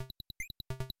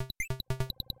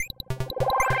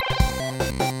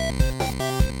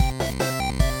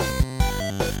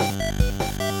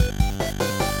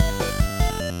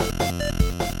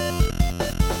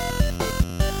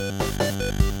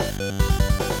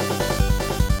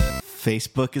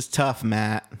Facebook is tough,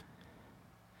 Matt.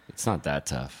 It's not that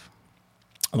tough.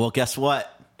 Well, guess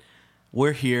what?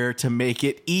 We're here to make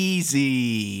it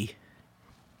easy.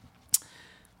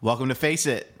 Welcome to Face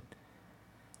It.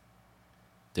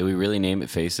 Did we really name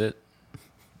it Face It?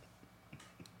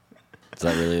 Is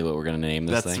that really what we're going to name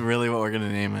this thing? That's really what we're going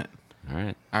to name it. All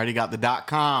right. I already got the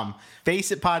 .com.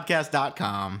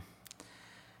 FaceItPodcast.com.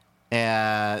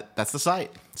 That's the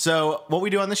site. So what we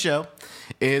do on the show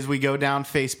is we go down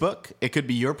Facebook. It could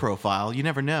be your profile. You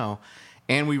never know.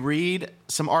 And we read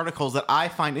some articles that I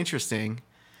find interesting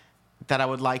that I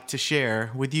would like to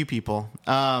share with you people.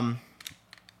 So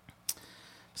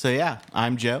yeah,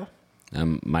 I'm Joe.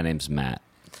 My name's Matt.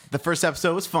 The first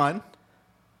episode was fun.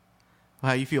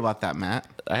 How you feel about that, Matt?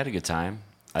 I had a good time.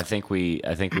 I think we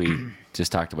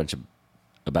just talked about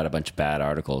a bunch of bad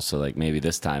articles. So like maybe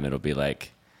this time it'll be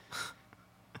like,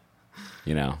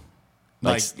 you know,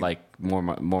 like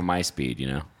more my speed. You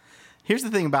know. Here's the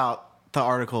thing about the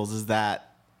articles is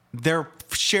that they're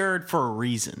shared for a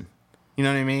reason. You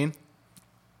know what I mean?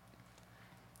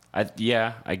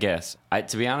 Yeah, I guess.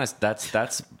 To be honest,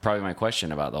 that's probably my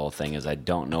question about the whole thing is I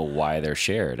don't know why they're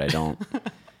shared.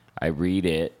 I read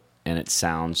it and it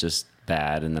sounds just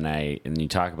bad, and then you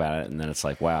talk about it, and then it's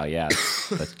like, wow, yeah,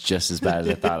 that's just as bad as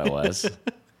I thought it was.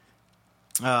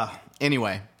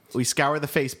 Anyway, we scour the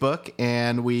Facebook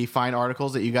and we find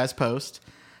articles that you guys post,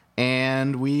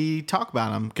 and we talk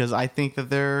about them because I think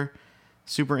that they're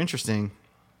super interesting.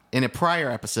 In a prior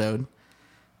episode,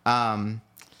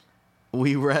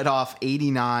 we read off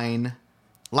 89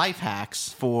 life hacks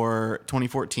for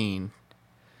 2014.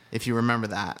 If you remember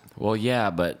that. Well, yeah,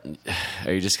 but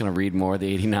are you just going to read more of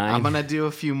the 89? I'm going to do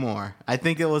a few more. I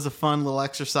think it was a fun little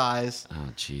exercise. Oh,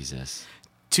 Jesus.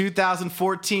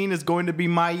 2014 is going to be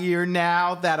my year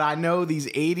now that I know these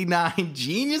 89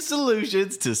 genius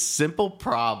solutions to simple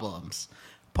problems.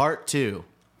 Part 2.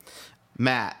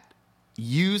 Matt,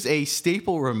 use a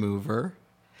staple remover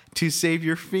to save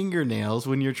your fingernails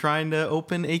when you're trying to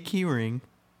open a keyring.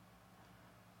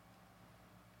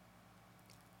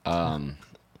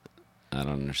 I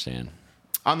don't understand.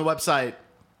 On the website,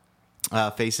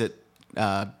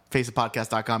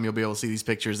 faceitpodcast.com, you'll be able to see these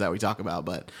pictures that we talk about,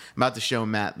 but I'm about to show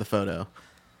Matt the photo.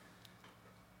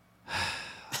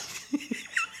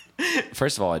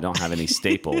 First of all, I don't have any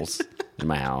staples in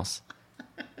my house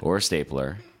or a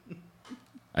stapler.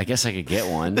 I guess I could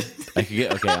get one. Okay,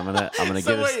 I'm gonna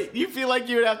So get wait, you feel like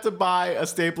you would have to buy a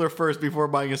stapler first before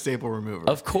buying a staple remover?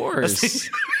 Of course.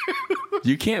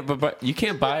 You can't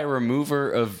buy a remover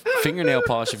of fingernail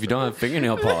polish if you don't have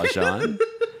fingernail polish on.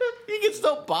 You can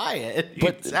still buy it.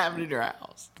 You just have it in your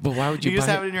house. But why would you just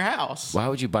have it in your house? Why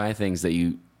would you buy things that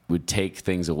you would take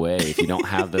things away if you don't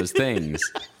have those things?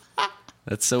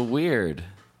 That's so weird.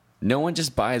 No one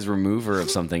just buys remover of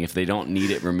something if they don't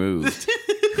need it removed.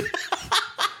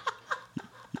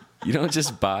 You don't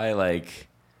just buy like,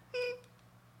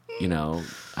 you know,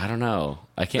 I don't know.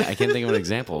 I can't think of an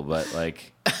example, but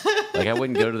like I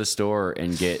wouldn't go to the store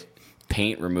and get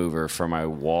paint remover for my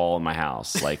wall in my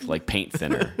house, like paint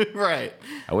thinner. Right.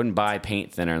 I wouldn't buy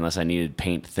paint thinner unless I needed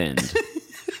paint thinned.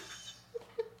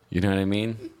 You know what I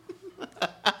mean?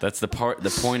 That's the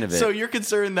point of it. So you're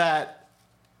concerned that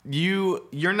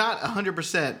you're not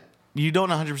 100%, you don't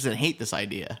 100% hate this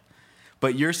idea,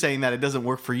 but you're saying that it doesn't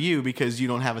work for you because you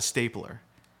don't have a stapler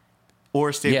or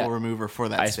a staple remover for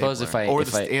that stapler.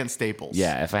 Suppose and staples.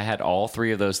 Yeah, if I had all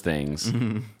three of those things,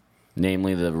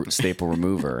 namely the staple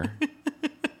remover,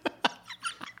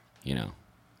 you know,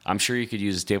 I'm sure you could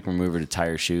use a staple remover to tie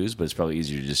your shoes, but it's probably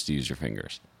easier to just use your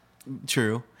fingers.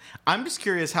 True. I'm just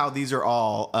curious how these are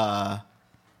all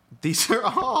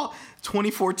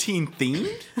 2014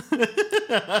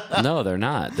 themed. No, they're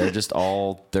not. They're just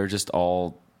all.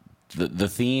 The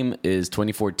theme is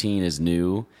 2014 is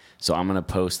new, so I'm gonna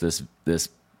post this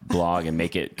blog and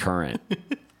make it current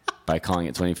by calling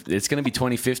it 20. It's gonna be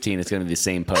 2015. It's gonna be the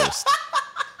same post.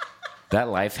 That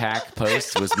life hack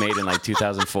post was made in like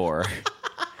 2004.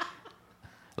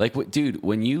 Like, dude,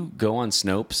 when you go on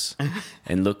Snopes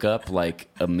and look up like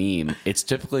a meme, it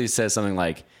typically says something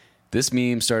like, "This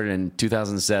meme started in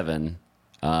 2007,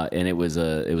 and it was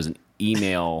an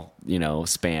email,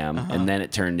 spam, and then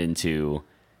it turned into,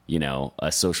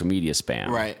 a social media spam."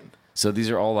 Right. So these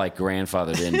are all like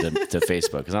grandfathered into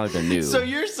Facebook. It's not like they're new. So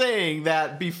you're saying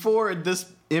that before this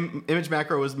image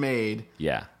macro was made,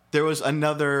 yeah, there was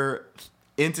another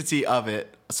entity of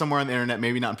it somewhere on the internet,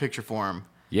 maybe not in picture form.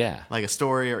 Yeah. Like a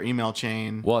story or email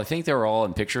chain. Well, I think they were all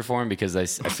in picture form because I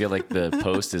feel like the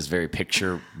post is very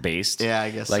picture based. Yeah,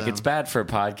 I guess like so. It's bad for a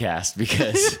podcast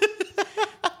because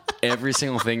every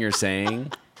single thing you're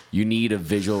saying you need a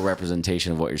visual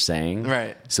representation of what you're saying.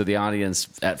 Right. So the audience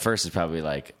at first is probably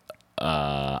like,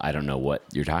 I don't know what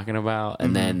you're talking about.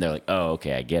 And then they're like, oh,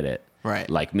 okay, I get it. Right.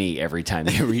 Like me every time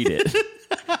they read it.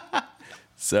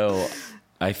 So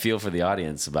I feel for the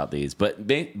audience about these. But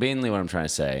mainly what I'm trying to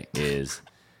say is,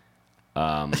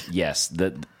 yes,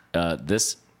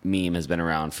 this meme has been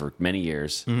around for many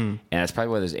years. And that's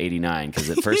probably why there's 89. Because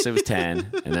at first it was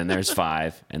 10, and then there's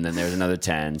 5, and then there's another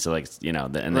 10. So, like, you know,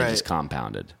 and then Right. just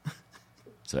compounded.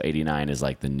 So 89 is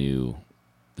like the new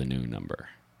number.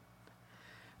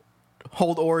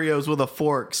 Hold Oreos with a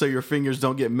fork so your fingers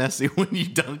don't get messy when you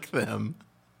dunk them.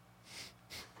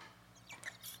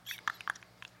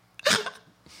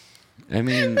 I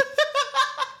mean,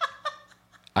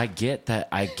 I get that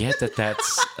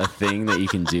that's a thing that you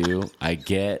can do. I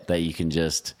get that you can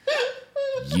just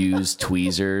use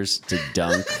tweezers to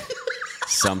dunk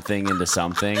something into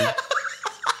something. A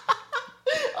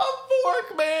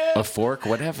fork, man. A fork,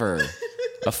 whatever.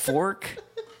 A fork?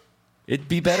 It'd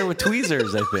be better with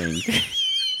tweezers, I think.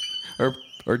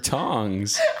 Or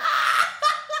tongs.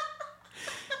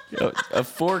 A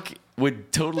fork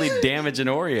would totally damage an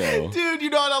Oreo. Dude, you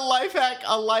know what? A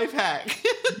life hack.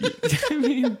 I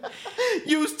mean,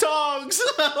 Use tongs.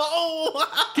 Oh,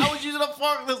 I was using a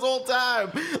fork this whole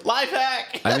time. Life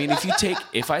hack. I mean,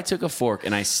 if I took a fork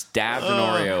and I stabbed an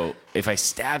Oreo,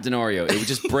 it would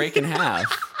just break in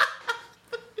half.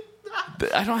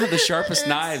 I don't have the sharpest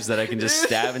knives that I can just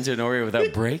stab into an Oreo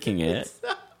without breaking it.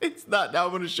 It's not. Now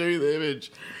I'm going to show you the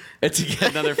image. It's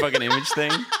another fucking image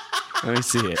thing. Let me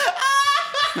see it.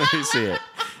 Let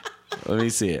me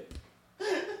see it.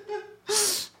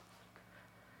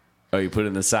 Oh, you put it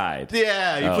in the side.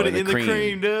 Yeah, you put it in the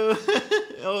cream, dude.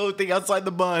 Oh, think outside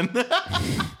the bun.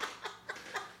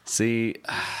 See,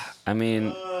 I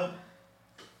mean,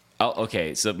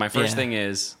 okay. So my first thing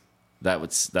is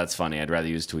that's funny. I'd rather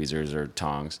use tweezers or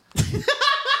tongs.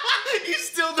 You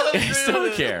still don't. I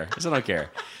still don't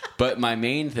care. But my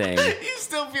main thing, You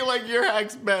still feel like your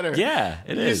hack's better. yeah,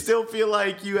 it You is. still feel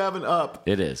like you have an up.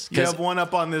 It is. You have one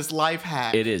up on this life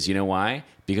hack. It is. You know why?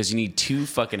 Because you need 2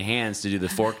 fucking hands to do the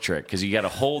fork trick. Because you got to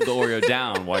hold the Oreo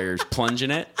down while you're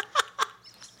plunging it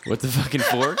with the fucking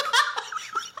fork.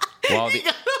 While You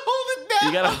gotta hold it down.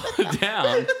 you got to hold it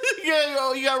down.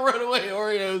 You gotta run away,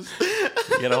 Oreos.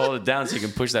 You got to hold it down so you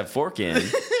can push that fork in.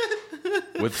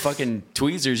 With fucking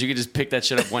tweezers, you can just pick that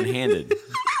shit up one-handed.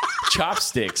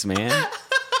 Chopsticks, man.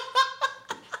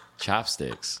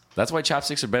 Chopsticks. That's why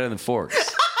chopsticks are better than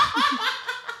forks.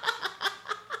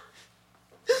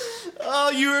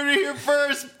 Oh, you heard it here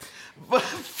first.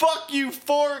 Fuck you,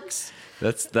 forks.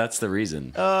 That's the reason.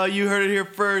 You heard it here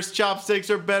first. Chopsticks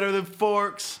are better than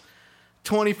forks.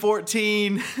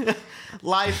 2014.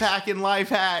 Life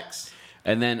hacks.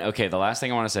 And then, okay, the last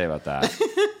thing I want to say about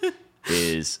that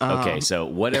is, okay, so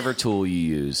whatever tool you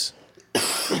use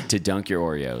to dunk your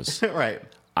Oreos, Right.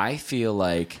 I feel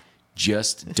like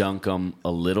just dunk them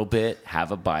a little bit,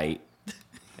 have a bite,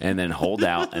 and then hold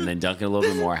out, and then dunk it a little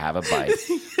bit more, have a bite.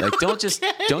 Like, don't just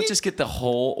get the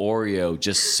whole Oreo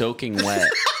just soaking wet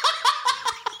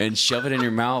and shove it in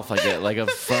your mouth like a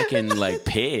fucking like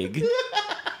pig.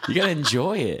 You gotta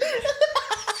enjoy it.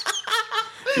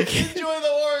 Enjoy the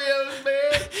Oreos,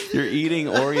 man. You're eating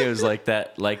Oreos like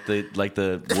that, like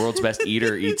the world's best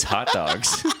eater eats hot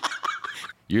dogs.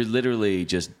 You're literally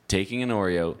just taking an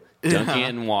Oreo, dunking it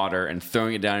in water, and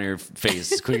throwing it down your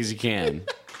face as quick as you can,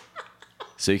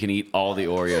 so you can eat all the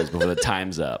Oreos before the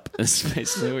time's up. That's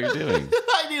basically what you're doing.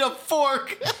 I need a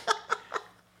fork.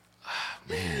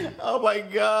 Man, Oh my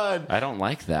god. I don't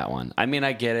like that one. I mean,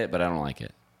 I get it, but I don't like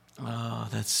it. Oh,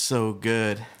 that's so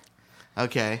good.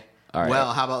 Okay. All right.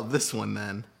 Well, how about this one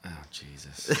then? Oh,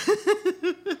 Jesus.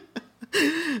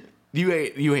 You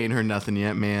ain't heard nothing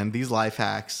yet, man. These life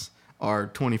hacks are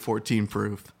 2014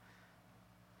 proof.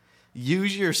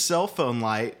 Use your cell phone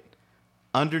light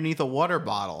underneath a water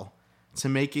bottle to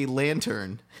make a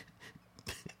lantern.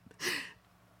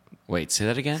 Wait, say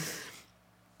that again?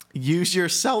 Use your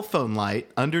cell phone light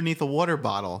underneath a water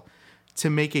bottle to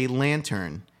make a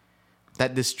lantern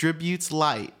that distributes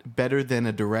light better than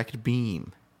a direct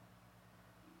beam.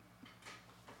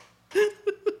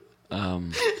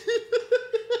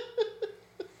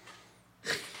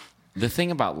 The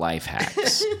thing about life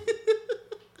hacks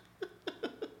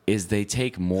is they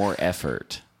take more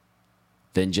effort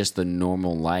than just the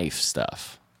normal life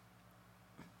stuff.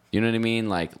 You know what I mean?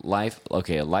 Like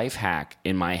a life hack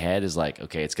in my head is like,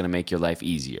 okay, it's going to make your life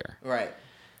easier. Right.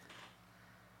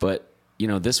 But, you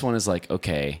know, this one is like,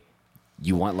 okay,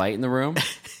 you want light in the room?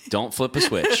 Don't flip a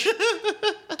switch.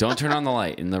 Don't turn on the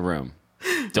light in the room.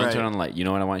 Don't Right. turn on the light. You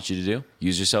know what I want you to do?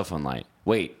 Use your cell phone light.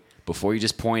 Wait, before you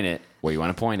just point it where you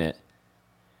want to point it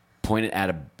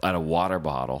at a water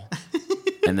bottle,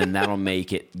 and then that'll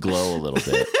make it glow a little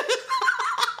bit.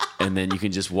 And then you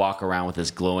can just walk around with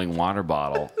this glowing water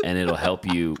bottle, and it'll help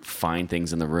you find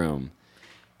things in the room.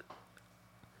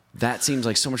 That seems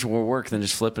like so much more work than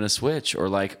just flipping a switch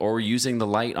or using the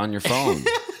light on your phone.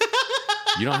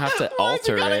 You don't have to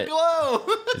alter it. Glow?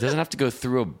 It doesn't have to go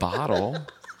through a bottle.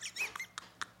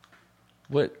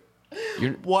 What?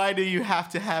 Why do you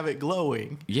have to have it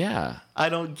glowing? Yeah. I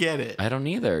don't get it. I don't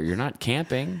either. You're not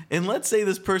camping. And let's say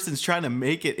this person's trying to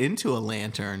make it into a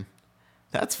lantern.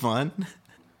 That's fun.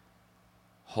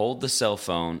 Hold the cell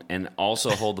phone and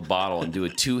also hold the bottle and do a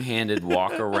two-handed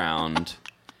walk around,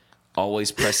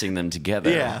 always pressing them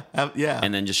together. Yeah.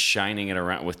 And then just shining it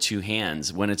around with two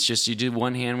hands. When it's just you do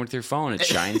one hand with your phone, it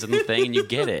shines on the thing and you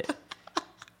get it.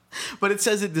 But it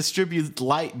says it distributes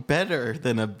light better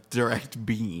than a direct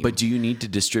beam. But do you need to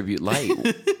distribute light?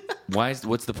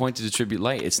 What's the point to distribute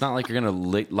light? It's not like you're going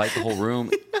to light the whole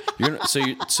room.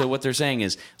 So what they're saying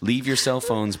is leave your cell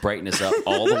phone's brightness up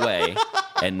all the way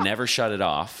and never shut it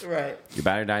off. Right. Your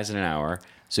battery dies in an hour.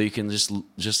 So you can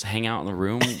just hang out in the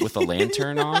room with a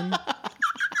lantern on?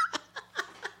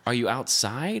 Are you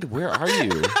outside? Where are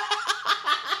you?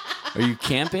 Are you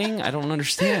camping? I don't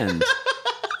understand.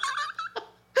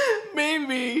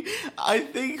 Maybe. I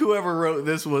think whoever wrote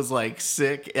this was like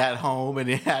sick at home and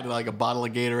he had like a bottle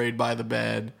of Gatorade by the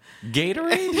bed.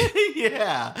 Gatorade?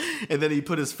 Yeah. And then he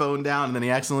put his phone down and then he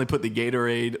accidentally put the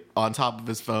Gatorade on top of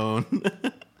his phone.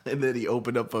 And then he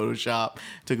opened up Photoshop,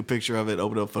 took a picture of it,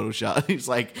 opened up Photoshop. He's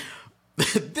like,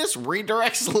 this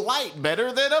redirects light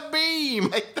better than a beam.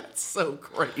 Like, that's so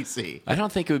crazy. I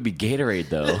don't think it would be Gatorade,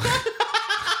 though.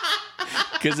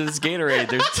 Because it's Gatorade.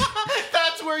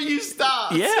 That's where you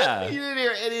stop. Yeah. You didn't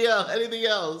hear anything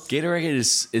else. Gatorade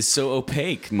is so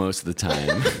opaque most of the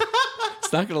time.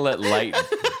 It's not going to let light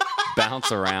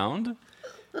bounce around.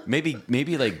 Maybe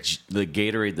like the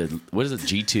Gatorade, what is it,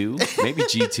 G2? Maybe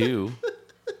G2.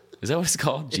 Is that what it's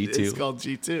called? G2? It's called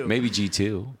G2. Maybe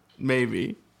G2.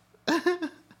 Maybe.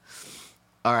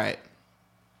 All right.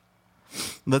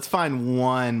 Let's find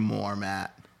one more,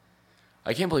 Matt.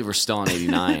 I can't believe we're still on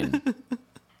 89.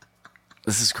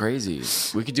 This is crazy.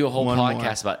 We could do a whole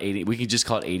podcast about 80. We could just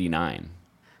call it 89.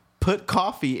 Put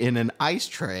coffee in an ice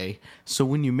tray so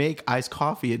when you make iced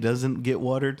coffee, it doesn't get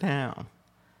watered down.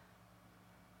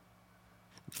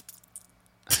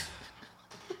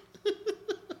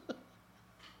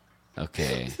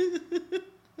 Okay.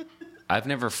 I've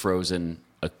never frozen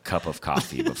a cup of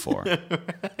coffee before. Right.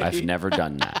 I've never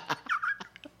done that.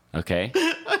 Okay?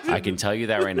 I can tell you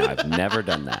that right now. I've never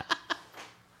done that.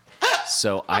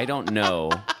 So I don't know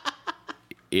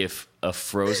if a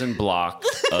frozen block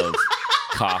of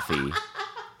coffee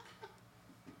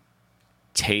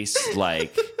tastes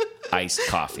like iced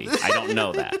coffee. I don't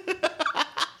know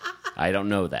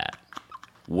that.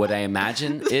 What I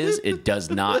imagine is it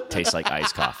does not taste like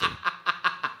iced coffee.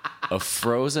 A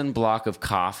frozen block of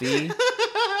coffee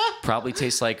probably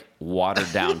tastes like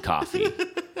watered down coffee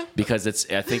because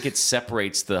I think it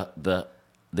separates the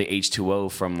H2O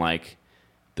from like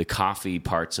the coffee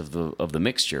parts of the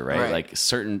mixture, right? Like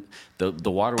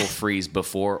the water will freeze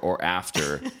before or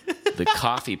after the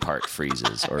coffee part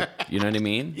freezes, or you know what I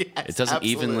mean? Yes, it doesn't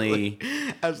evenly.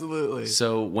 Absolutely.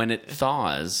 So when it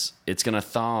thaws, it's gonna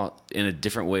thaw in a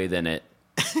different way than it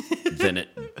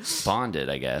bonded,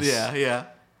 I guess. Yeah.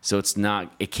 So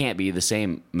it can't be the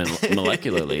same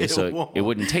molecularly, so it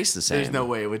wouldn't taste the same. There's no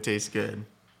way it would taste good.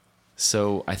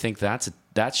 So I think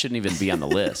that shouldn't even be on the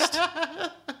list.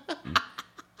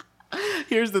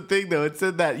 Here's the thing, though. It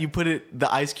said that you put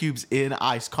the ice cubes in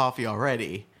iced coffee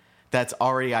already. That's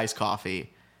already iced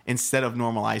coffee instead of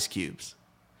normal ice cubes.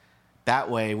 That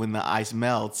way, when the ice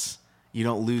melts, you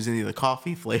don't lose any of the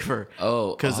coffee flavor.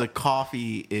 Oh. Because the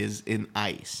coffee is in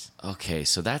ice. Okay,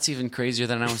 so that's even crazier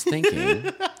than I was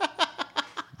thinking.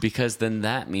 Because then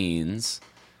that means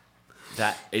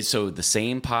so the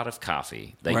same pot of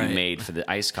coffee that you made for the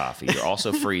iced coffee, you're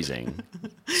also freezing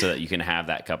so that you can have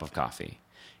that cup of coffee.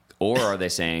 Or are they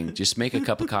saying, just make a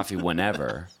cup of coffee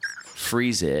whenever,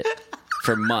 freeze it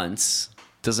for months,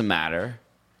 doesn't matter.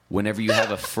 Whenever you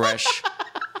have a fresh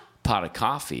pot of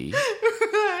coffee,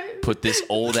 put this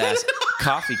old-ass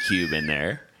coffee cube in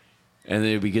there, and then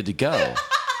it'll be good to go.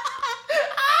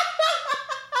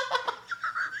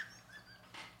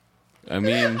 I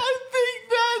mean, I think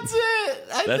that's it.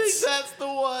 I think that's the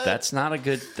one. That's not a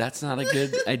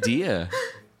good idea.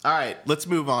 All right, let's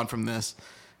move on from this.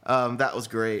 That was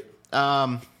great.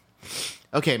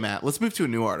 Okay, Matt, let's move to a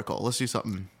new article. Let's do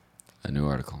something. A new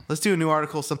article. Let's do a new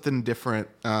article, something different.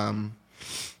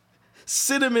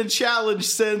 Cinnamon challenge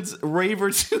sends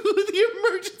raver to the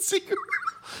emergency room.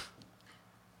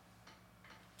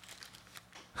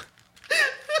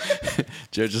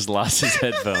 Joe just lost his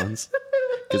headphones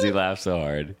because he laughed so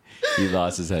hard. He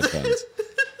lost his headphones.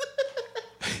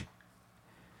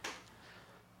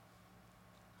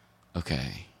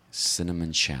 Okay,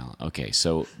 cinnamon challenge. Okay,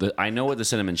 so I know what the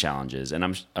cinnamon challenge is,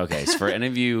 and okay. So for any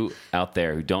of you out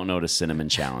there who don't know what a cinnamon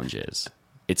challenge is,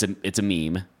 it's a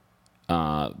meme.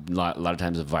 A lot of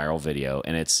times a viral video,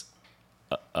 and it's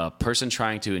a person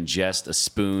trying to ingest a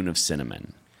spoon of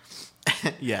cinnamon.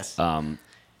 Yes.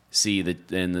 See,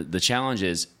 the challenge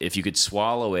is if you could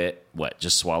swallow it,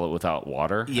 just swallow it without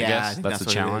water? Yeah, I guess I think that's the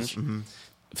what it challenge. is. Mm-hmm.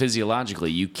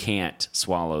 Physiologically, you can't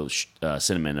swallow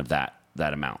cinnamon of that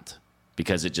amount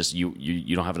because it just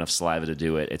you don't have enough saliva to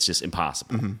do it. It's just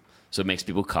impossible. Mm-hmm. So it makes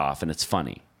people cough, and it's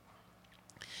funny.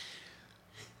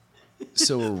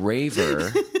 So a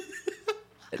raver.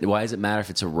 Why does it matter if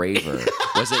it's a raver?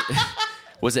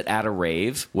 Was it at a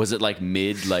rave? Was it like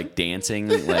mid dancing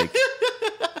like?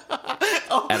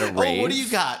 At a rave? Oh, what do you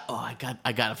got? Oh,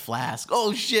 I got a flask.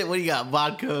 Oh shit, what do you got?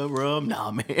 Vodka, rum?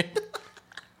 Nah, man.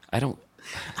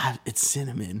 It's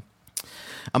cinnamon.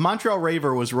 A Montreal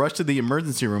raver was rushed to the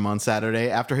emergency room on Saturday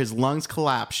after his lungs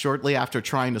collapsed shortly after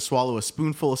trying to swallow a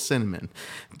spoonful of cinnamon.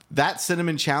 That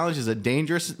cinnamon challenge is a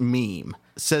dangerous meme,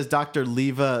 says Dr.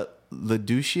 Leva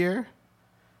Ledouchier.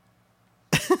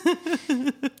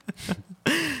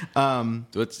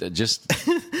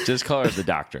 Just call her the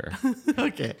doctor.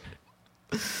 Okay.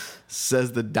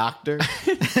 Says the doctor.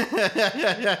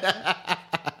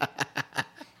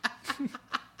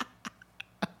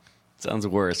 Sounds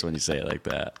worse when you say it like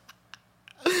that.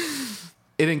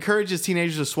 It encourages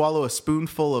teenagers to swallow a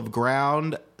spoonful of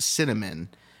ground cinnamon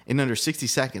in under 60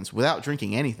 seconds without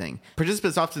drinking anything.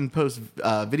 Participants often post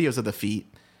videos of the feat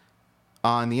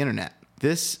on the internet.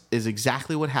 This is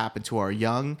exactly what happened to our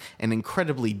young and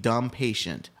incredibly dumb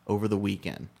patient over the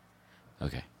weekend.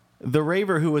 Okay. The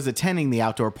raver who was attending the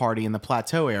outdoor party in the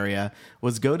Plateau area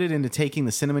was goaded into taking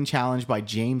the cinnamon challenge by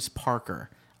James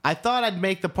Parker. I thought I'd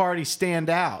make the party stand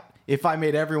out if I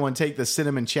made everyone take the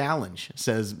cinnamon challenge,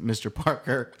 says Mr.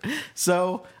 Parker.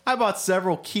 So I bought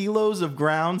several kilos of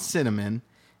ground cinnamon,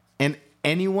 and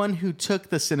anyone who took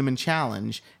the cinnamon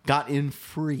challenge got in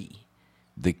free.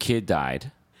 The kid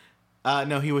died.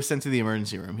 No, he was sent to the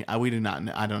emergency room. We do not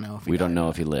know. I don't know if he We don't died. know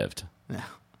if he lived. No.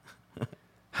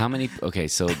 How many? Okay,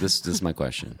 so this is my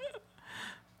question.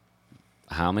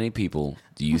 How many people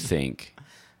do you think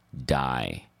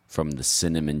die from the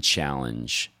cinnamon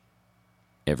challenge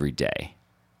every day?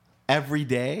 Every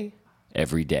day?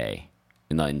 Every day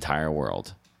in the entire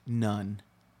world? None.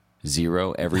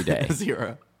 0 every day?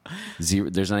 Zero.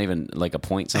 There's not even like a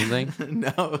point something?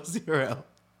 No, 0.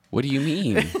 What do you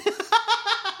mean?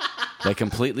 Like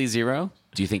completely 0?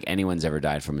 Do you think anyone's ever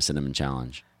died from a cinnamon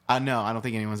challenge? No, I don't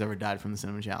think anyone's ever died from the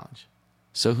cinnamon challenge.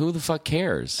 So who the fuck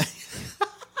cares?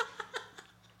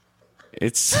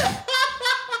 It's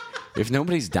if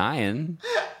nobody's dying,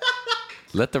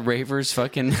 let the ravers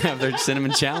fucking have their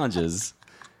cinnamon challenges.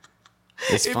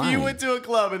 It's If fine. you went to a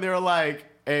club and they were like,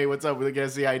 hey, what's up? We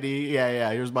get the ID?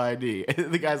 Yeah, here's my ID.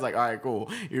 And the guy's like, all right,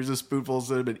 cool. Here's a spoonful of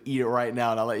cinnamon. Eat it right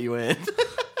now and I'll let you in.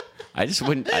 I just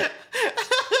wouldn't.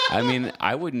 I mean,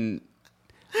 I wouldn't.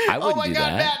 I Oh wouldn't my do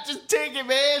God, that. Matt, just take it,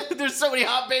 man. There's so many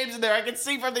hot babes in there. I can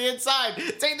see from the inside.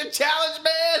 Take the challenge,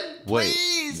 man. Wait,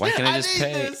 Please. why can't I just need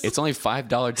pay? This. It's only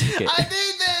 $5 ticket. I need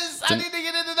this. I need to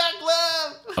get into that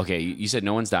club. Okay, you said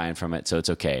no one's dying from it, so it's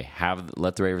okay.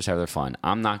 Let the ravers have their fun.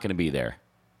 I'm not going to be there.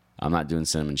 I'm not doing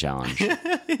cinnamon challenge.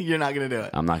 You're not going to do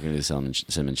it. I'm not going to do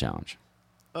cinnamon challenge.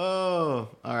 Oh,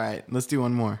 all right. Let's do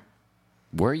one more.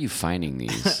 Where are you finding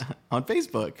these? On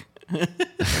Facebook.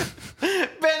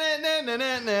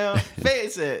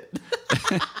 Face it.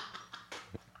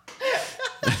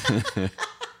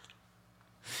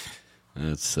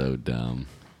 That's so dumb.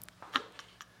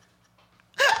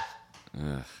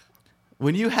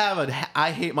 When you have a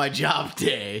I hate my job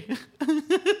day.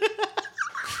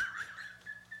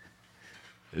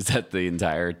 Is that the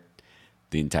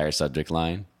entire subject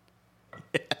line?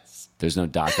 Yes. There's no ...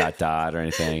 or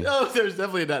anything. Oh, there's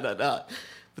definitely a ...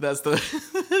 But that's the...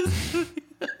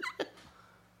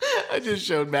 I just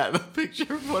showed Matt the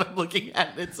picture of what I'm looking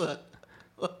at. It's an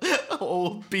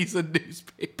old piece of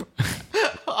newspaper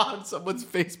on someone's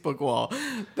Facebook wall.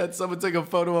 That someone took a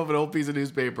photo of an old piece of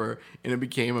newspaper and it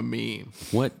became a meme.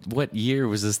 What year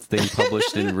was this thing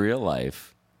published in real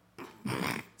life?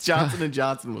 Johnson &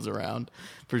 Johnson was around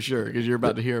for sure because you're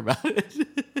about to hear about it.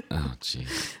 Oh,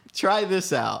 jeez. Try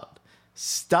this out.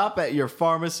 Stop at your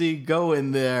pharmacy, go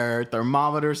in their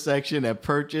thermometer section, and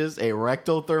purchase a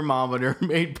rectal thermometer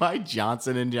made by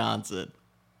Johnson & Johnson.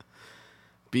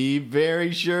 Be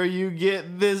very sure you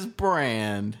get this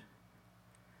brand.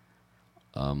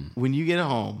 When you get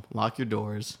home, lock your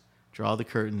doors, draw the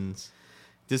curtains,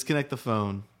 disconnect the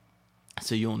phone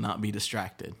so you will not be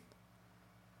distracted.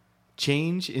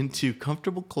 Change into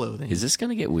comfortable clothing. Is this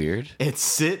gonna get weird? And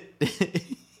sit.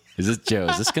 Is this Joe?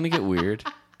 Is this gonna get weird?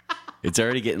 It's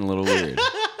already getting a little weird.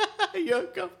 You're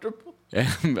uncomfortable.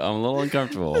 I'm a little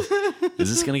uncomfortable. Is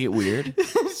this gonna get weird?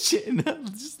 Shit, no,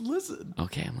 just listen.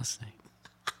 Okay, I'm listening.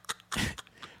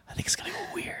 I think it's gonna go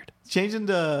weird. Change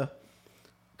into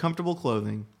comfortable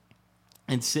clothing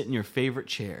and sit in your favorite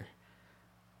chair.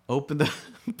 Open the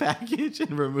package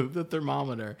and remove the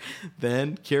thermometer.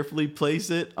 Then carefully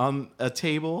place it on a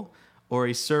table or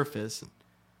a surface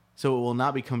so it will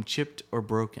not become chipped or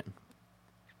broken.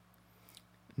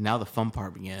 Now the fun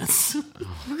part begins.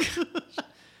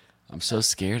 I'm so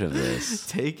scared of this.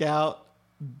 Take out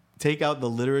the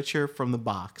literature from the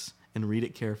box and read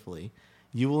it carefully.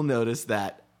 You will notice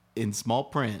that in small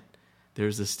print,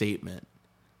 there's a statement.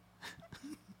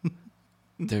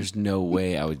 There's no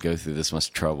way I would go through this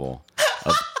much trouble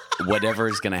of whatever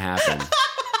is going to happen.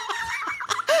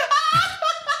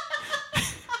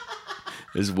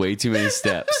 There's way too many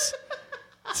steps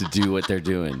to do what they're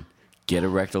doing. Get a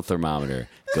rectal thermometer.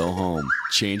 Go home.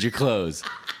 Change your clothes.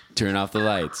 Turn off the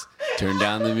lights. Turn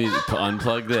down the music.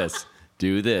 Unplug this.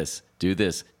 Do this. Do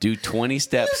this. Do 20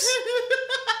 steps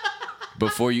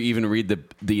before you even read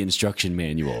the instruction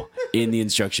manual. In the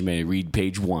instruction manual, read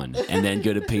page 1 and then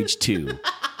go to page 2.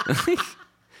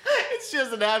 It's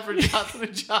just an ad for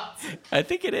Johnson & Johnson. I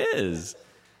think it is.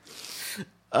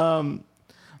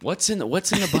 What's in the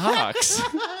box?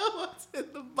 What's in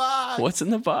the box? What's in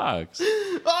the box?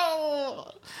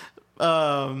 Oh!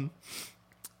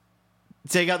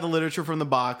 Take out the literature from the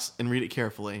box and read it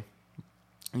carefully.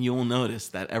 And you will notice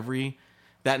that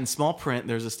in small print,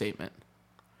 there's a statement.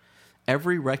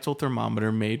 Every rectal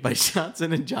thermometer made by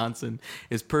Johnson & Johnson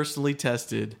is personally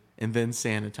tested and then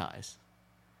sanitized.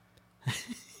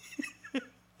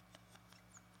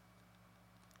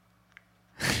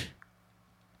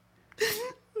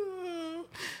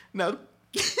 Now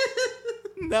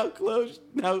close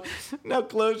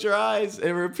your eyes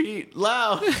and repeat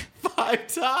loud 5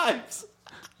 times.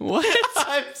 What?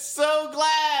 I'm so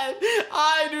glad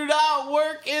I do not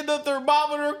work in the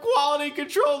thermometer quality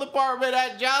control department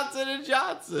at Johnson &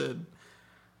 Johnson.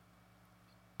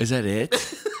 Is that it?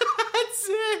 That's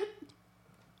it.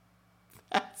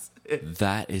 That's it.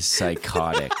 That is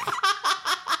psychotic.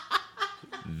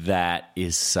 That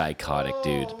is psychotic,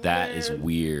 dude. That is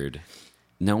weird.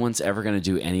 No one's ever going to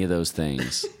do any of those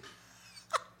things.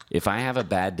 If I have a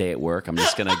bad day at work, I'm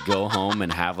just going to go home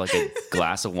and have like a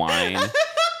glass of wine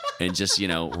and just,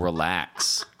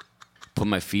 relax. Put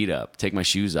my feet up, take my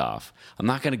shoes off. I'm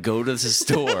not going to go to the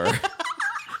store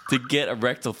to get a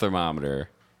rectal thermometer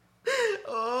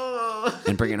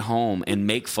and bring it home and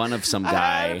make fun of some I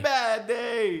had a guy. bad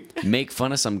day. Make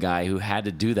fun of some guy who had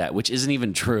to do that, which isn't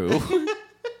even true.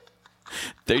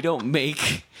 They don't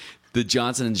make the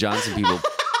Johnson & Johnson people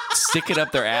stick it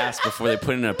up their ass before they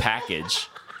put it in a package.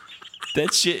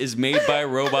 That shit is made by a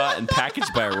robot and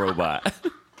packaged by a robot.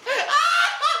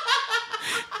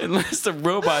 Unless the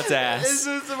robot's It's ass.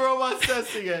 just the robot's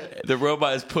testing it. The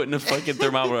robot is putting a fucking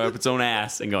thermometer up its own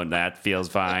ass and going, that feels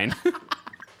fine.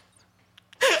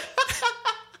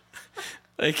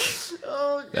 Like,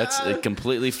 Oh, God. that's a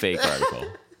completely fake article.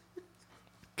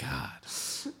 God,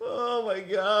 Oh, my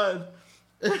God.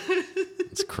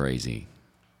 it's crazy.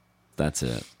 That's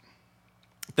it.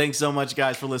 Thanks so much,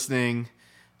 guys, for listening.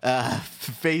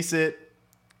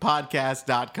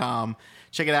 FaceItPodcast.com.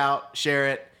 Check it out. Share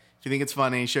it. If you think it's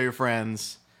funny, show your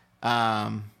friends.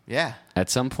 Yeah.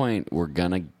 At some point, we're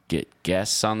going to get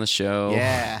guests on the show.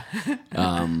 Yeah.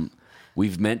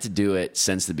 We've meant to do it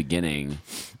since the beginning,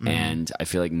 and I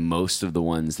feel like most of the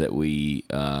ones that we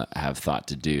have thought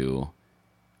to do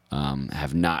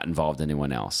have not involved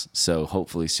anyone else. So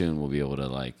hopefully soon we'll be able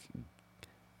to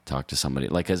talk to somebody.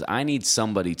 Because I need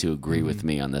somebody to agree with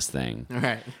me on this thing. All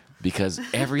right. Because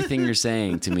everything you're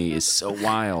saying to me is so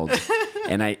wild,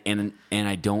 and I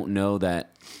don't know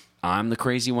that I'm the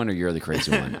crazy one or you're the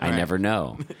crazy one. I never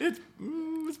know.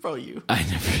 It's probably you. I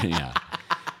never, yeah.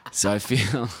 So I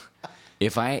feel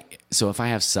if I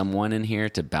have someone in here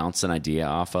to bounce an idea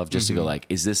off of, just to go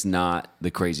is this not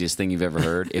the craziest thing you've ever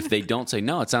heard? If they don't say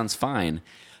no, it sounds fine,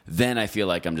 then I feel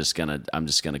like I'm just gonna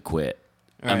quit.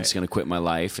 Right. I'm just gonna quit my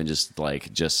life and just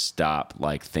stop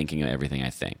thinking of everything I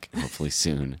think. Hopefully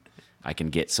soon I can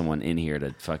get someone in here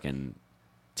to fucking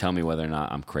tell me whether or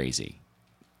not I'm crazy.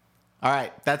 All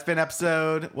right. That's been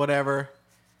episode whatever.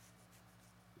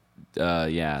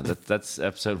 Yeah, that's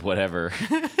episode whatever.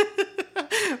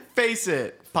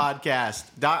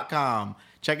 Faceitpodcast.com.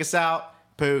 Check us out.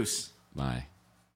 Poos. Bye.